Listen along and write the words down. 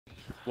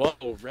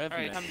Whoa, rev.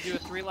 Alright, time to do a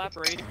 3-lap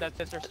race.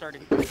 That's our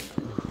starting.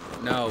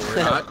 No, we're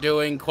not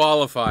doing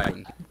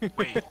qualifying.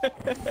 Wait.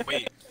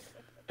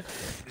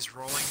 Is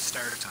rolling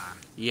start time?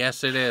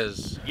 Yes, it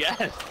is.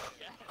 Yes!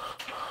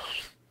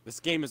 This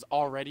game is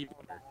already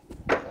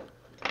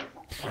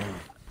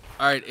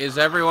Alright, is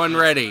everyone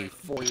ready?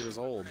 4 years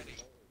old.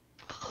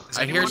 Is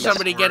I hear anyone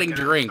somebody getting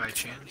working drink. by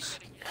chance?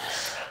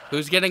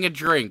 Who's getting a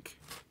drink?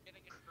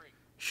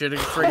 Should have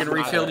friggin'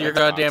 refilled your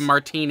goddamn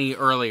martini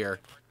earlier.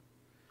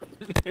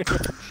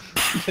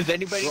 Does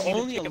anybody We're need to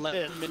only take a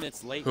 11 piss?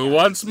 minutes late. Who guys.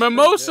 wants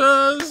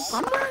mimosas?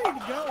 I'm ready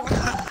to go.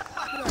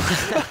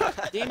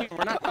 Damien,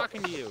 we're not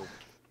talking to you.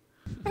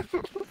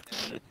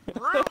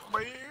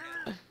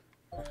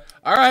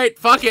 Alright,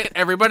 fuck it.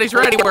 Everybody's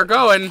ready. We're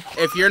going.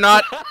 If you're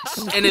not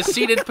in a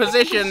seated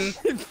position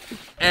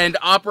and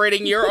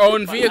operating your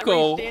own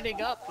vehicle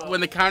Standing up, though. when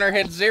the counter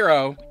hits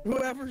 0,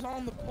 Whoever's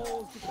on the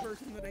pole is the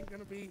person that ain't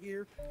gonna be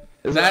here.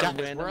 that,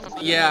 We're on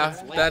yeah, 11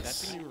 minutes late.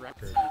 that's a new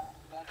record.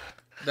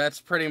 that's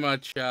pretty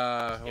much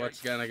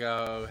what's gonna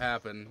go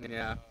happen.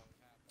 Yeah.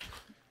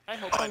 I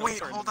hope I Oh don't wait,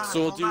 start hold to on, So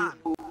we'll hold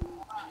do- on.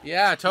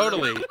 Yeah,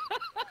 totally.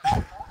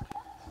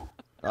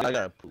 I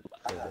gotta poop.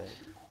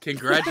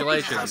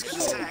 Congratulations. I was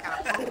gonna say, I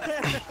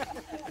gotta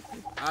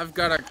I've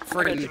got a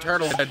friggin'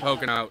 turtle head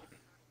poking out.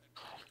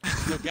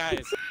 So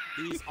guys,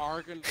 these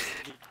are gonna.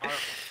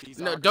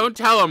 No, don't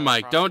tell them,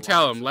 Mike. Don't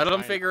tell them. Let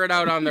them figure it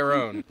out on their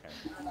own.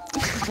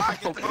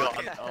 Oh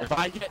god. If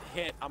I get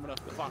hit, I'm gonna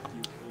fuck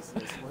you, please.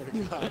 I swear to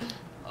God.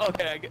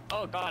 Okay,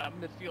 oh god, I'm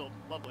in this field.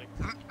 Lovely.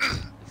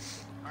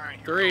 Alright,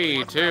 here 3,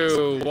 we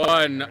go. 2,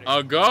 1,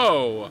 a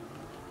go!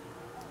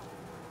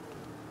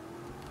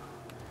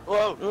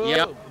 Whoa!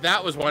 Yep,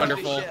 that was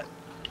wonderful. Holy shit.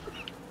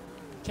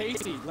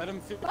 Casey, let him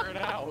figure it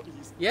out.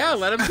 Yeah,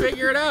 let them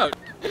figure it out.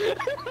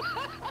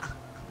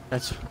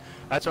 That's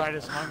why I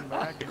just hung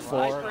back and Four.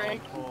 watched it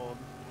unfold.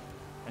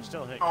 I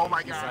still hit. Oh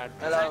my Casey's god. side.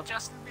 Is Hello. that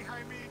Justin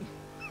behind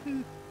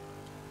me?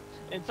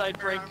 Inside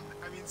break.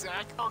 I mean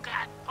Zach. Oh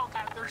god,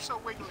 they're so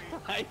wiggly.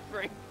 Inside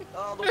break.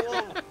 Oh, the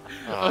wall.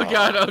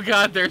 Oh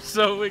god, they're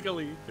so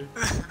wiggly.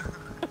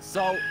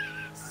 So,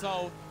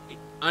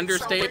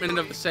 Understatement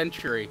of the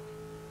century.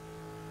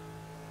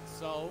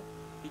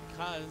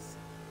 because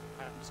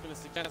I'm just gonna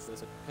suggest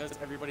this, because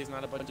everybody's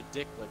not a bunch of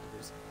dick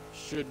lickers,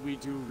 should we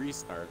do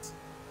restarts?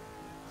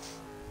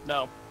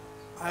 No.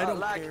 I don't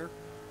lag. care.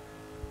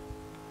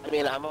 I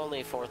mean, I'm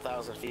only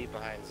 4,000 feet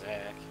behind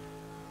Zach.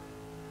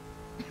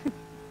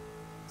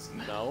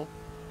 No.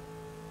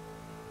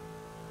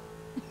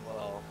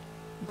 Well,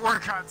 We're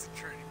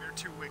concentrating. They're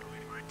too wiggly,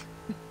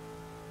 Mike.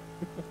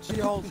 It's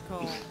y'all's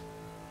call.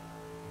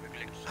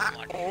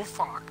 Oh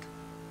fuck.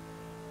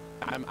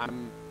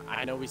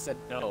 I know we said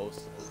no,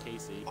 so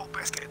Casey. Oh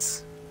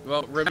biscuits.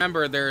 Well,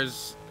 remember,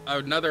 there's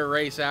another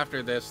race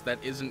after this that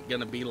isn't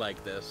gonna be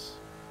like this.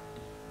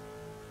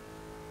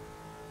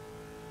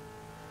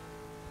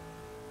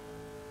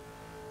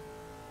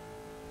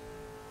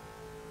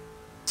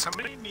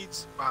 Somebody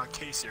needs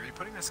Casey. Are you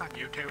putting this on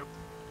YouTube?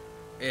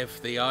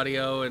 If the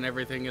audio and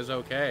everything is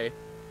okay.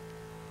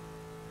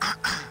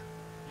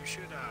 You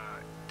should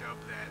dub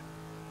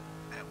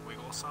that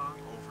wiggle song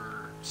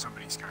over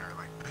somebody's car,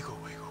 like wiggle,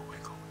 wiggle,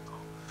 wiggle, wiggle,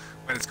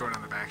 when it's going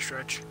on the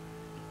backstretch.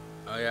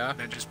 Oh yeah?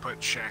 Then just put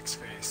Shaq's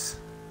face.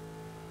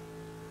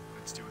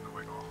 It's doing the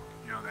wiggle.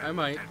 You know that, I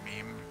might. that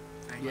meme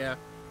thing? Yeah.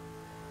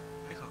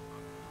 Wiggle.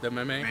 The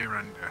meme? May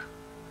run to...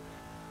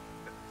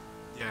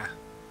 Yeah.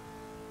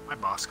 My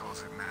boss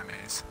calls it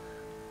memes.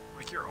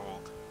 Like, you're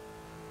old.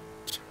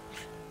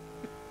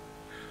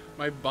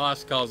 My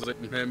boss calls it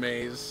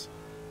memes.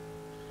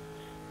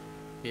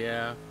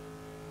 Yeah.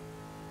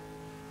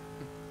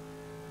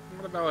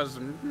 What about those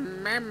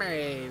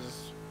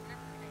memes?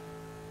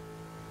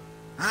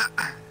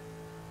 I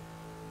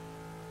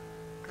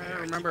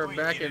remember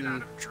back in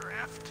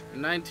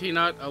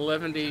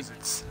 1911 to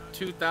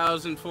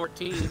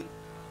 2014.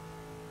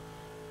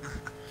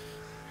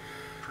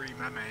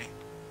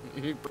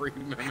 Pre-meme.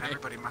 Pre-meme. Man,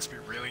 everybody must be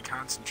really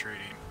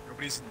concentrating.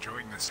 Nobody's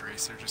enjoying this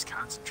race, they're just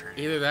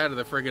concentrating. Either that or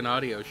the friggin'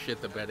 audio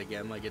shit the bed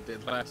again like it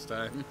did last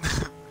time.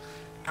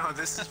 No,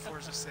 this is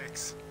Forza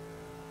 6.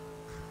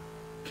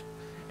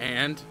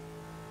 And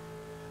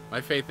my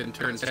faith in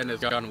turn 10 has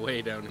gone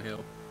way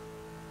downhill.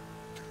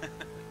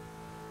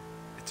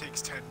 It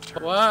takes 10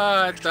 turns.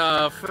 What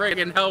the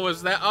friggin' hell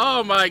was that?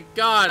 Oh my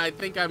god, I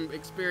think I'm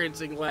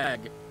experiencing lag.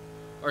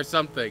 Or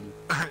something.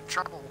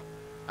 Trouble.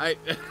 I'm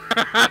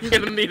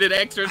gonna need an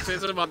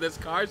exorcism on this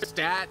car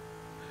stat.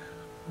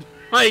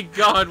 My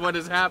god, what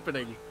is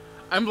happening?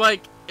 I'm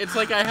like, it's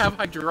like I have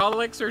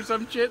hydraulics or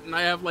some shit, and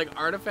I have like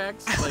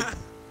artifacts,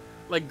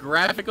 like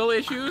graphical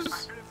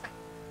issues.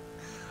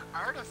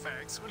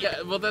 Artifacts? What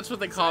Yeah, well that's what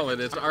they call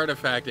it, it's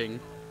artifacting.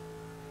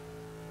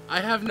 I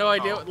have no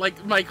idea,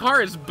 like my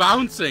car is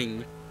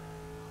bouncing.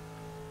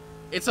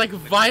 It's like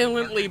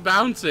violently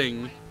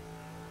bouncing.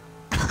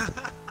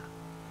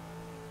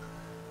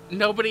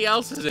 Nobody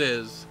else's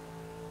is.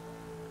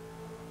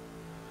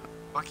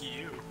 Lucky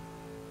you.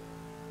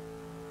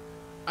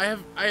 I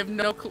have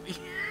no clue.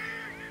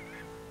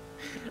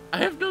 I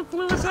have no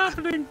clue what's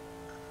happening.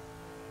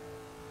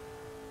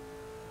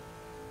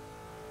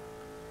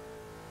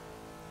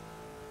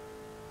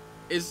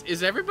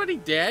 Is everybody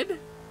dead? I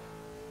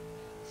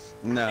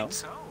No, think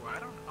so. I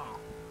don't know.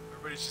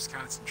 Everybody's just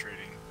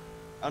concentrating.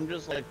 I'm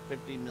just like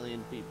 50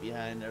 million feet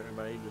behind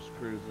everybody, just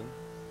cruising.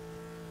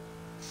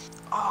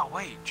 Oh,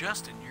 wait,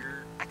 Justin,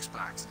 your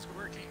Xbox is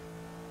working.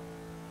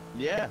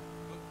 Yeah.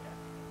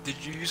 Did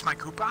you use my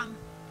coupon?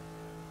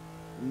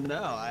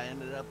 No, I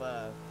ended up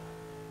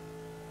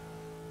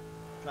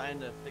trying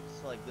to fix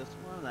like this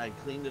one, and I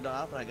cleaned it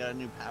off, and I got a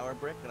new power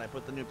brick, and I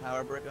put the new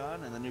power brick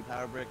on, and the new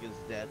power brick is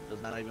dead.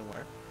 Does not even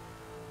work.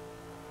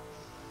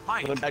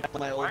 Mike, Went back to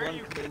my old why are one,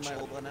 you cleaned my bitching?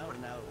 old one out,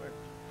 and now it works.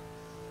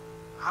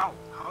 How?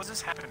 How is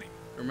this happening?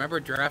 Remember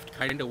draft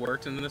kinda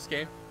worked in this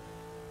game?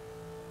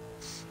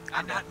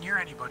 I'm not near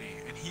anybody,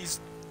 and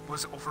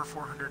was over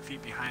 400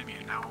 feet behind me,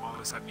 and now all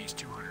of a sudden he's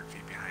 200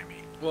 feet behind me.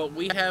 Well,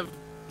 we have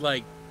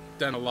like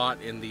done a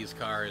lot in these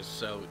cars,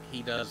 so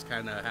he does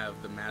kind of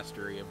have the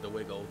mastery of the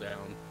wiggle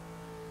down.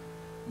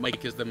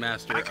 Mike is the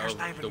master My car's of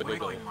not the even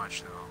wiggle. wiggling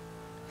much,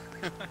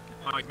 though.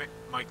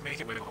 Mike,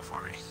 make it wiggle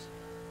for me.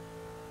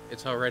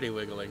 It's already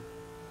wiggling.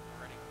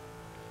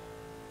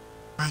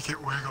 Make it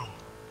wiggle.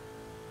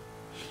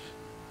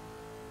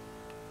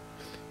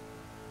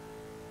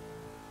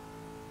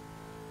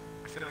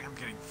 I feel like I'm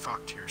getting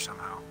fucked here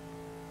somehow.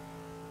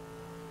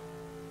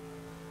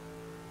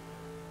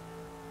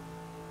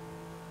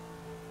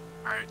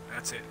 Alright,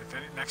 that's it. If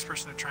any next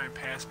person to try and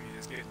pass me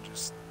is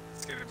it's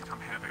gonna become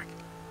havoc.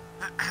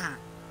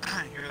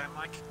 Hear that,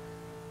 Mike?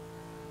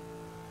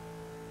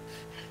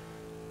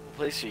 What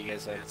place are you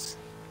guys in?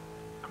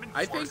 I'm in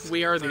I think fourth,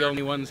 we are the third.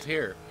 only ones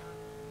here.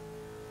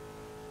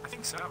 I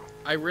think so.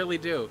 I really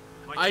do.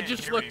 Mike I can't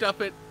just hear looked me.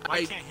 up at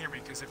Mike can't hear me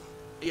because if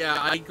yeah,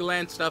 I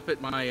glanced up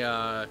at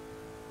my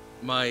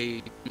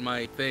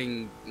my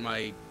thing,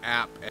 my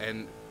app,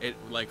 and it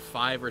like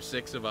 5 or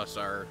 6 of us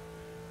are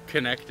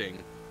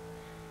connecting.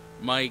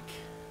 Mike,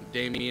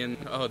 Damien,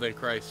 oh then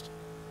Christ.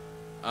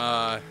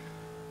 I'm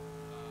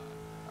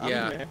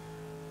Yeah. here.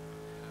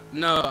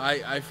 No,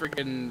 I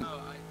freaking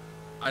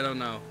I don't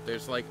know.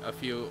 There's like a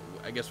few.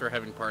 I guess we're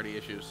having party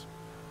issues.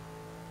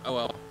 Oh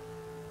well.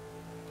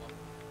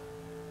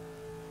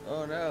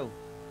 Oh no.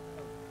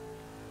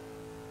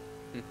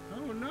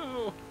 Oh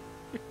no.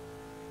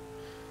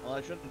 Well,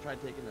 I shouldn't have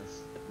tried taking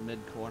this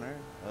mid-corner.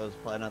 That was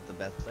probably not the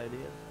best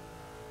idea.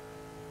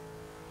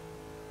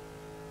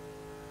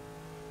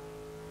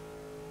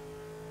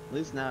 At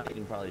least now you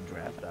can probably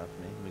draft off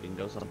me. We can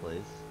go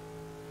someplace.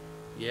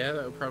 Yeah,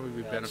 that would probably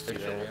be Yeah, let's do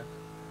beneficial. that. Yeah.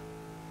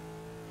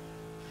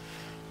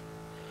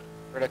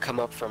 We're gonna come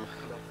up from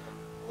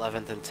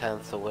 11th and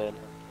 10th to win.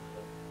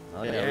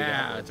 Oh yeah, Yeah, we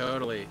got this.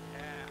 totally.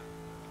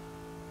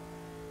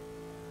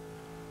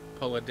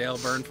 Pull a Dale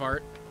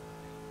Burnfart.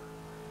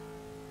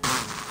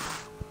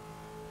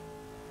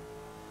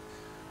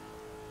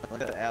 I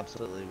got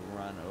absolutely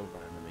run over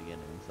in the beginning,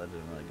 so that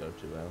didn't really go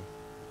too well.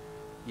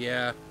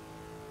 Yeah.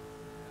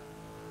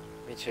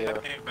 Me too.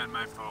 that may have been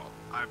my fault.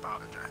 I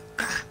apologize.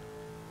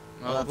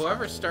 Well, that's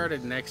whoever fine.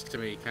 started next to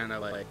me kind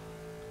of like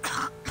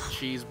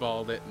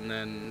cheeseballed it and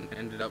then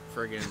ended up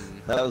friggin'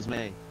 That was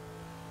me.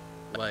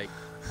 like,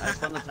 I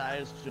spun the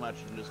tires too much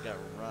and just got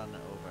run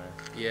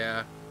over.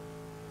 yeah,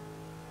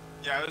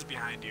 Yeah, I was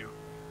behind you.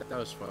 that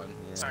was fun.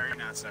 Yeah. Sorry,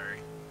 not sorry.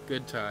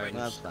 Good times.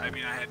 That's fine. I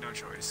mean, I had no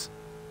choice.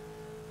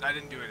 I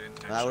didn't do it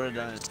intentionally. I would've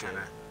done it just too. kind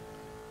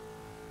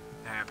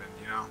of happened,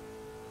 you know?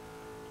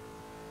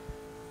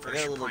 I got First a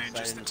you're little playing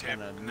just excited the and tip,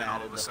 kinda and then all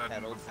of matted a the sudden,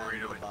 pedal before down you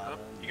know to it, the oh, bottom.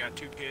 you got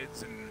 2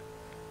 kids and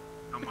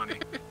no money.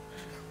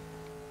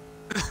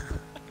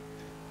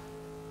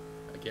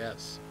 I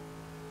guess.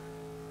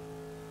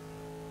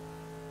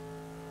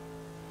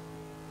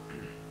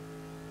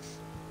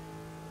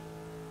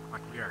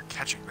 Like, we are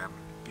catching them.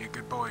 Be a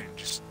good boy and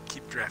just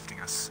keep drafting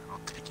us. I'll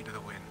take you to the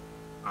win.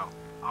 Well,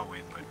 I'll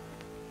win, but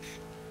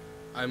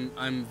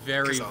I'm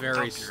very, 'Cause I'll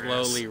very dump your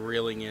slowly ass.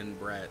 reeling in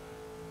Brett.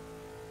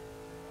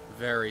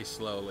 Very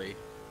slowly.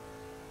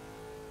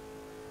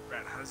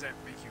 Brett, how does that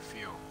make you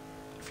feel?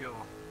 You feel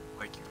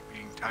like you're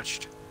being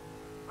touched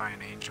by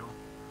an angel?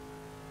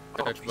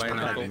 Touched he's by an putting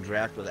that uncle. in.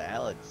 Draft with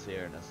Alex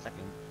here in a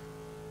second.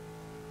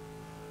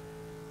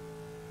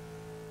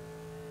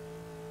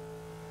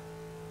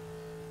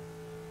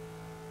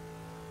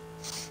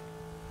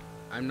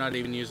 I'm not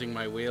even using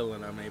my wheel,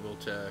 and I'm able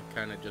to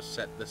kind of just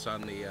set this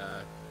on the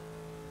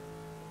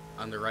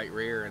right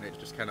rear, and it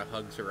just kind of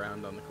hugs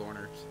around on the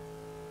corners.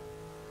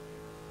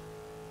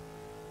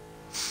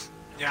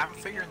 Yeah, I'm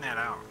figuring that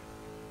out.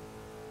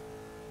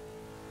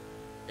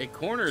 It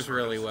corners Sort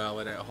really of. well,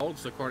 and it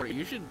holds the corner.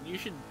 You should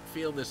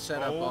feel this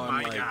setup Oh on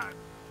my like god.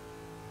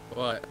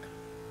 what?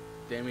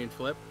 Damien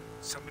Flip?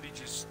 Somebody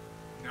just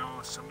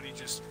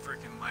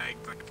freaking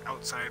lagged like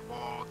outside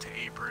wall to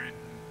apron.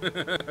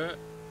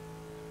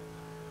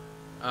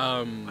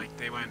 Like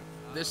they went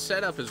This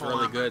setup is full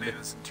really on good.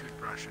 bananas and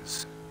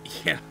toothbrushes.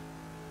 Yeah.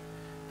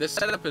 This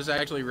setup is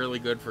actually really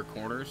good for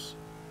corners.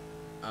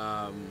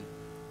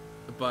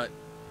 But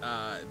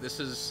this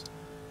is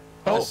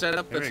the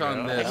setup there that's we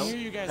on go. I this. can hear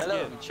you guys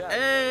Hello, again. chat.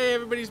 Hey,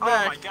 everybody's Oh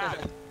back. my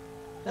god.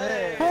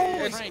 Hey!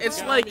 Frank, It's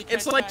you gotta be like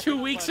catch back 2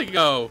 up, weeks buddy.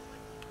 ago.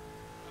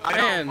 I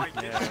know, Man. Mike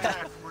did Yeah.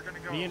 that. We're gonna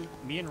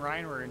Me and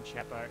Ryan were in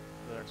chat back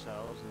with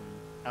ourselves,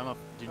 and I don't know.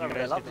 Did you Oh, I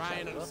guys love get the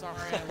Ryan, chat? I'm sorry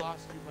I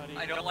lost you, buddy.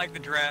 I don't like the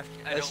draft.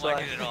 I That's don't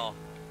like fine. it at all.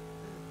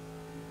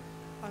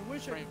 I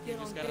wish Frank, I you could get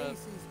just on gotta-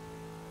 Casey's.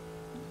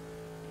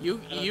 You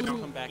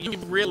back you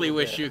just a really little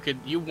wish bit. you could.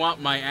 You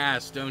want my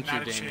ass, don't you,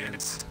 Not a Damien?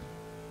 chance.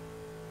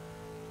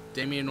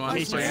 Damien I wants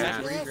Casey, my said yeah.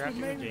 ass. grass would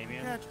Drafting make with me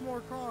Damien. catch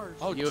more cars.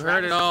 Oh, You heard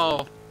Travis it is-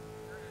 all.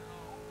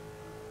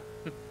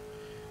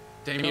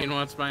 Damien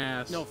wants my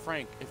ass. No,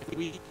 Frank, if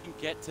we can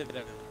get to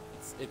them,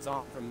 it's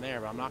on from there,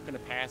 but I'm not going to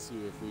pass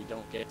you if we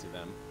don't get to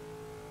them.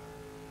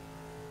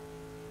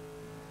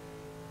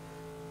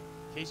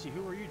 Casey,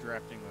 who were you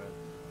drafting with?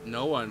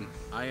 No one.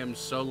 I am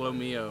solo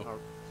mio.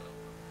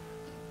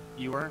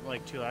 You weren't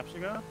like 2 laps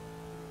ago?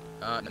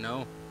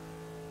 No.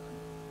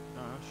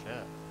 Oh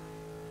shit.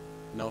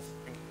 No,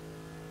 Frank.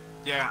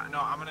 Yeah, no,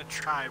 I'm gonna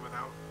try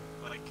without,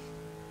 like...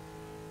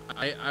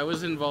 I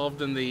was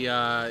involved in the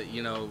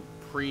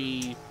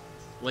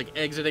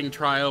exiting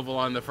tri-oval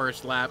on the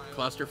first lap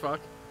clusterfuck.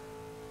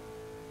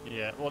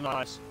 Yeah. Well, no,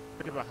 I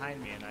took it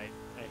behind me, and I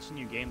seen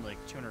you gain like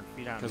 200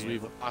 feet on me. Because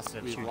we've lost,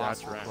 The we've two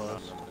lost dots were ground on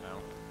close. them now.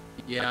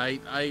 Yeah,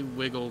 I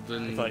wiggled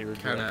and thought you were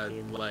kind of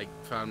drafting. like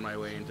found my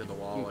way into the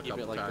wall a Keep it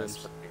couple like times. this,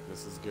 Frank.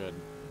 This is good.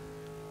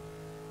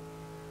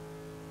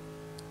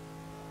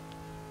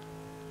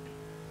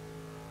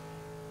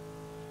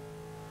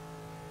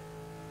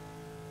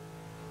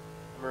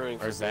 I'm rooting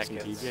for Are Zach and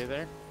biscuits. TJ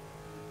there?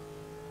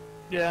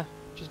 Yeah,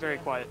 she's very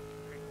quiet.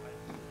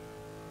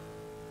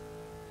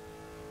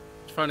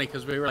 It's funny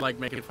because we were like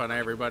making fun of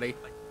everybody,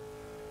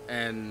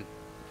 and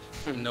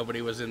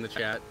nobody was in the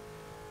chat.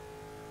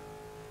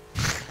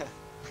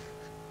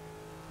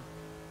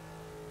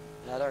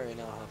 I don't really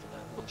know half of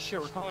Oh, that. shit,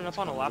 we're coming up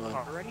on a lap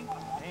car already?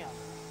 Damn.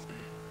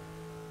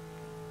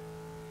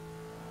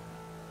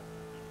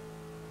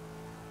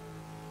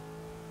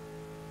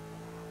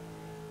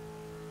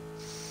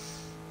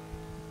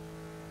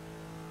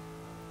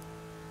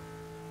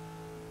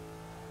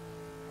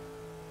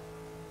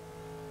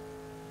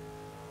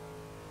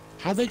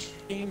 How'd they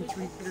gain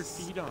 300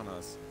 feet on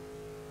us?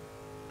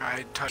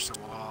 I touched the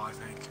wall, I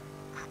think.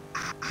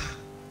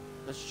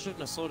 That shouldn't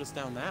have slowed us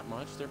down that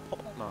much. They're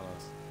pulling on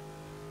us.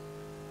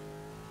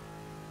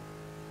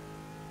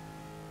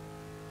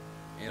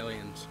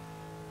 Aliens.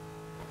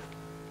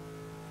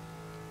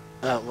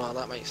 Oh, well,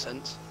 that makes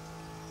sense.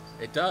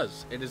 It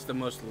does. It is the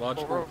most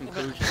logical We're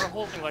conclusion.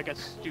 holding like a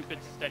stupid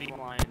steady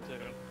line, too.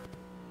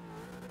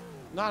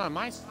 Not on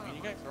my screen.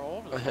 You guys are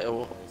all over the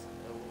Well, place.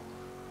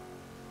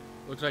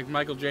 Looks like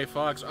Michael J.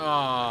 Fox. Oh,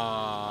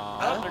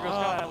 Aww. there goes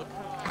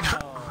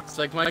Kyle. It's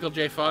like Michael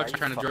J. Fox Are you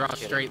trying to fucking draw a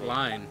kidding straight me?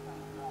 line.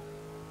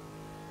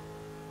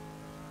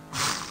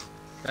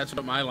 That's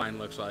what my line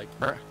looks like.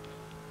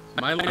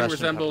 My line Russian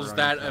resembles pepperoni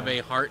that pie. of a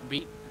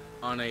heartbeat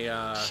on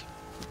a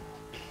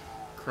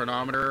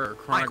chronometer or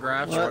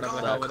chronograph or What whatever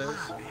the the hell it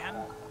is. Man,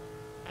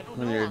 I don't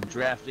When know. your I'm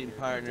drafting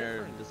trying to partner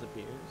different.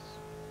 disappears.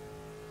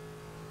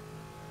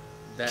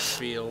 That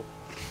feel.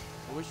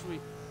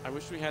 I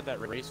wish we had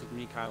that race with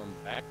me, Kyle,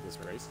 and back this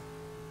race.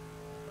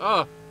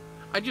 Oh,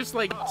 I just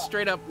like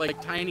straight up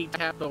like tiny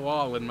tapped the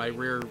wall and my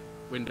rear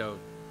window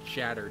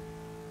shattered.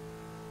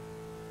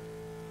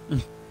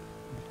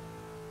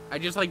 I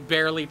just like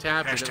barely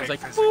tapped it. It was hashtag like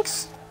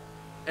physics.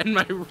 boop, and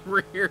my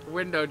rear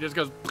window just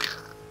goes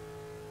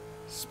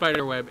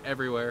spiderweb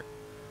everywhere.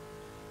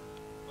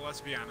 Well,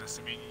 let's be honest.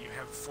 I mean, you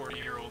have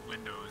 40-year-old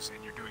windows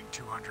and you're doing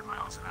 200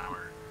 miles an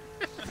hour.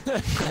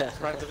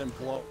 Rather than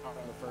blow out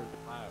on the first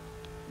lap.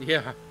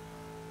 Yeah.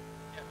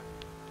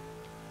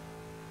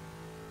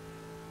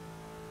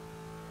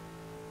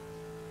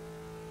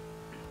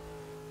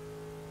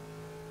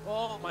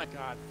 Oh my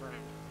god, Frank.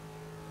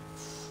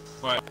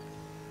 What?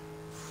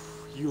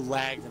 You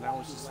lagged and I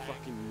was just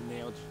fucking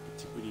nailed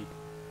you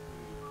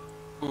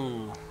to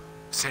Ooh.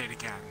 Say it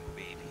again.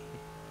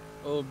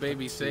 Oh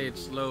baby, say it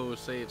slow,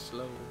 say it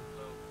slow.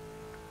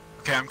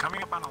 Okay, I'm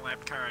coming up on a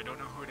lap car. I don't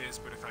know who it is,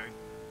 but if I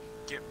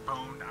get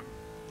boned, I'm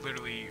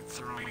literally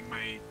throwing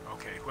my...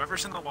 Okay,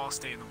 whoever's in the wall,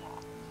 stay in the wall.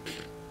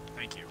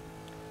 Thank you.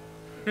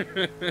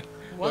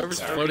 Whoever's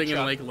Sorry, floating in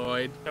Chuck. Lake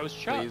Lloyd, That was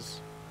Chuck. please.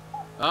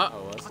 Ah,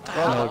 Oh, What the Oh,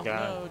 hell? God.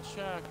 No,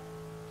 Chuck.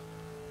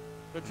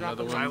 Go drop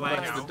another him If one I in lag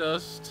bites the the out-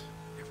 dust.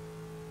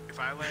 If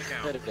I lag Bit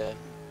out, of game.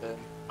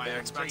 my Yeah.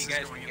 Xbox So you is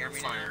guys going can hear in the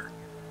me now? fire.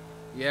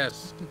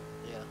 Yes.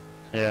 Yeah.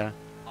 Yeah.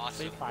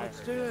 Awesome. Let's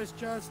do this,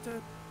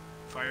 Justin.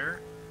 Fire?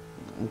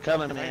 I'm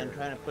coming, man. I'm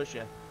trying to push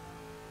you.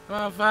 I'm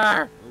on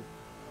fire.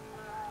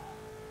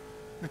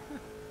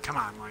 Come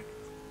on, Mike.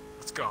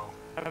 Let's go.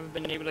 I haven't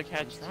been able to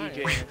catch I'm trying.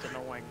 TJ, and it's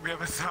annoying. We have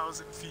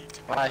 1,000 feet.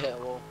 I hit a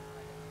wall.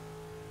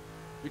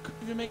 We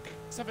couldn't even make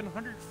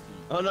 700 feet.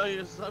 Oh no,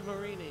 you're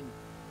submarining.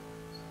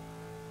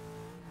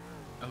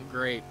 Oh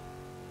great.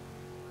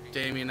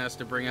 Damien has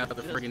to bring out the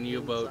Just friggin'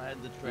 U-boat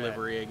inside the track.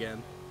 livery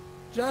again.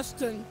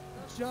 Justin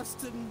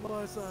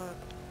was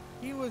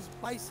he was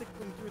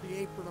bicycling through the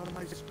apron on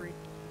my screen.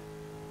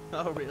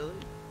 Oh really?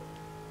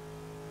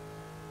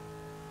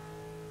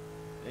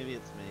 Maybe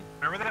it's me.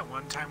 Remember that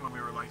one time when we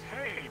were like,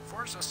 hey,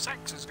 Forza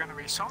 6 is going to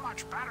be so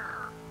much better?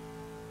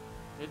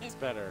 It is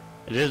better.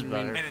 It is I mean,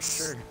 better. And it's,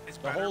 Sure. it's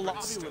The better, whole but lobby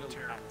it's still would have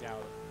terrible. backed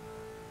out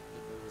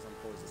if it was on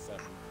Forza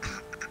 7.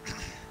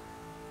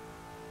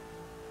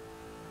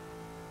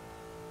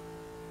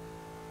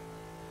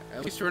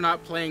 At least we're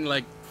not playing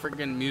like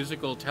friggin'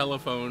 musical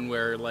telephone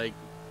where like,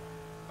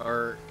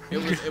 or it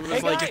was Hey,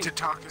 like, You get to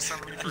talk to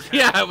somebody for half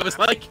yeah, an it was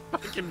hour. like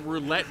fucking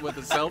roulette with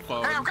a cell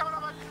phone. Hey, I'm coming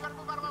on my way. You gotta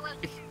move out of my way.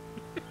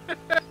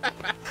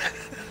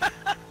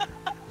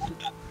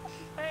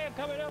 Hey, I'm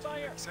coming up on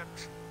here.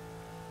 Accept,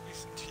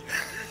 you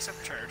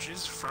accept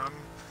charges from.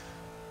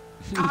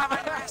 Come on, my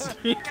ass.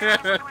 Get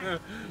out of my way.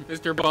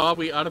 Mr. Bob,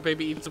 we oughta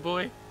baby eats a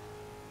boy.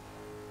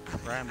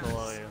 Right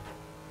below you.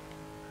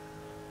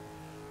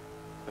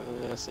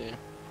 Let's see.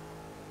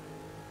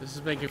 This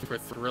is making for a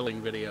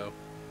thrilling video.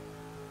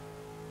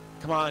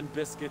 Come on,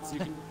 biscuits, you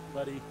can,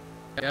 buddy.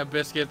 Yeah,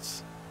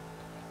 biscuits.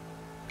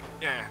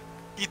 Yeah,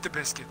 eat the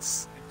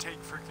biscuits and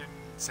take frickin'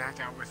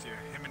 Zach out with you.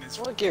 Him and his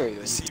What gear are you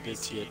the in? CVT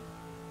Biscuit.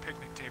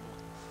 picnic table.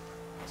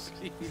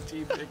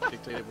 CVT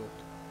picnic table.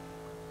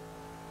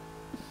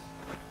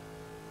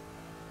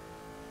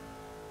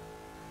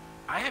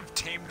 I have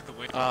tamed the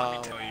wicked, let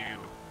me tell you.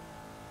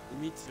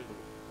 Me too,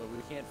 but we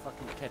can't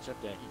fucking catch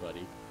up to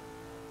anybody.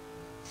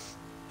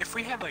 If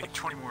we had like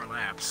 20 more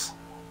laps,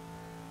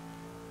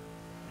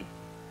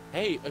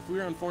 Hey, if we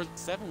were on Forza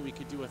 7, we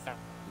could do 1,000.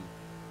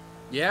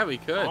 Yeah, we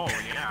could. oh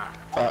yeah.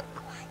 Fuck.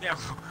 Yeah,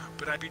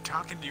 but I'd be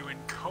talking to you in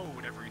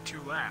code every 2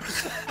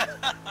 laps.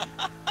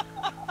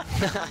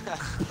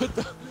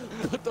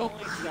 Put the whole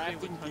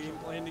drafting game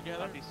plan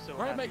together. I'd be so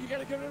Alright, happy. mate, you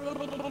gotta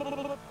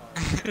go.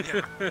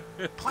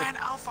 Yeah. Plan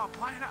Alpha,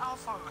 Plan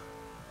Alpha.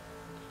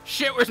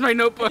 Shit, where's my I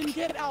notebook? didn't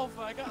get Alpha.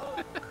 I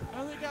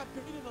only got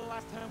beta the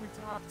last time we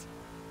talked.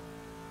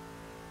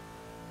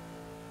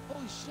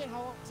 Holy shit, how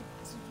long is it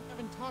since we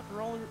haven't talked?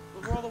 We're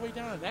all the way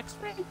down on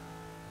X-ray?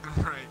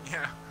 Right,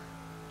 yeah.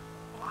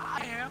 Well,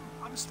 I am.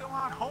 I'm still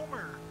on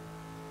Homer.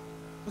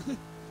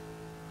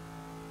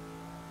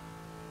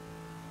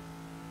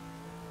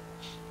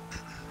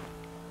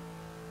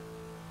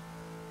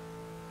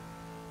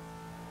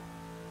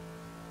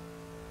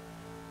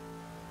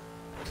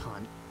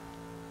 Con.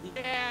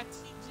 Yeah,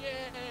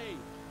 TJ!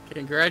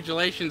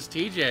 Congratulations,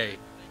 TJ.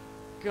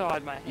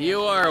 God, my hand.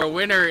 You are a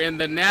winner in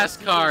the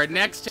NASCAR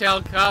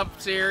Nextel Cup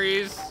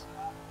Series.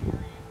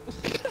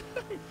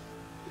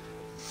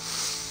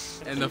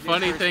 And the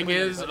funny thing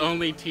is,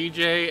 only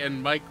TJ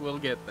and Mike will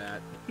get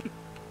that.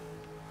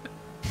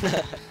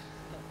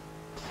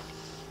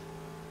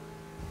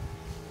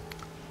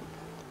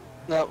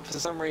 No, for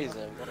some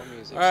reason, what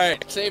music.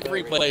 Alright, save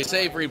replay,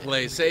 save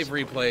replay, save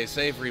replay,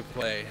 save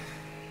replay.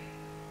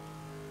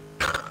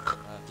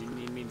 Do you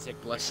need me to take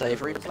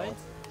Save replay?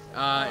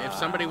 If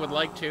somebody would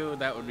like to,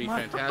 that would be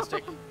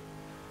fantastic.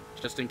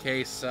 Just in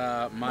case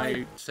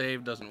my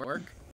save doesn't work.